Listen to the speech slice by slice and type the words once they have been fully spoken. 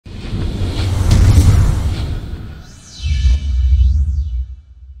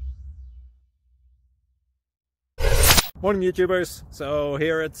Morning YouTubers. So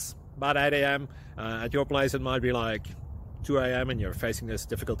here it's about 8 a.m. At your place it might be like 2 a.m. and you're facing this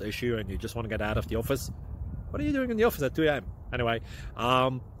difficult issue and you just want to get out of the office. What are you doing in the office at 2 a.m.? Anyway,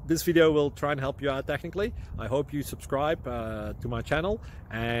 this video will try and help you out technically. I hope you subscribe to my channel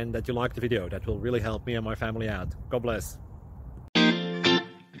and that you like the video. That will really help me and my family out. God bless.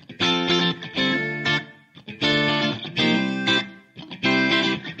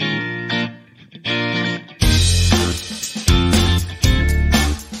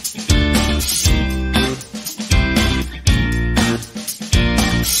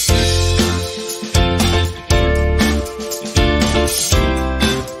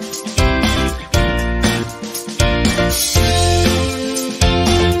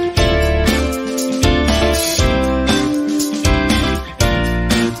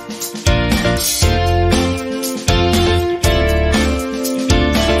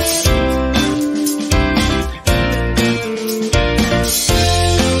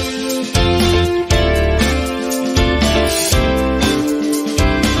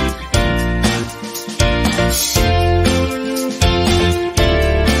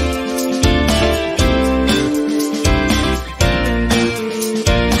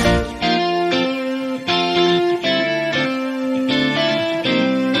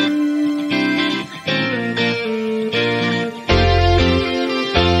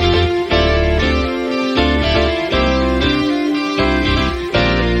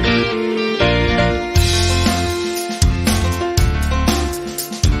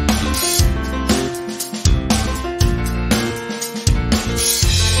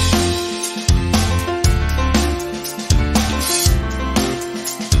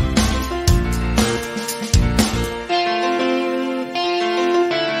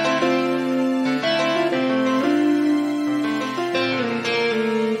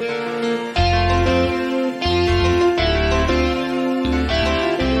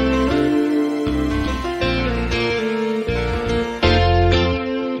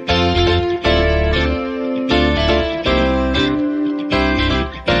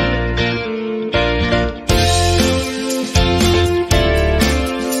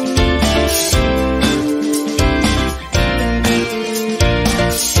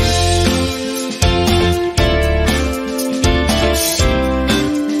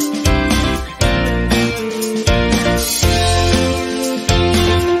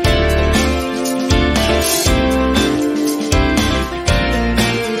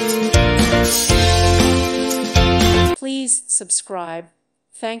 Please subscribe.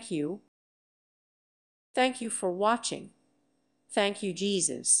 Thank you. Thank you for watching. Thank you,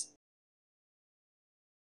 Jesus.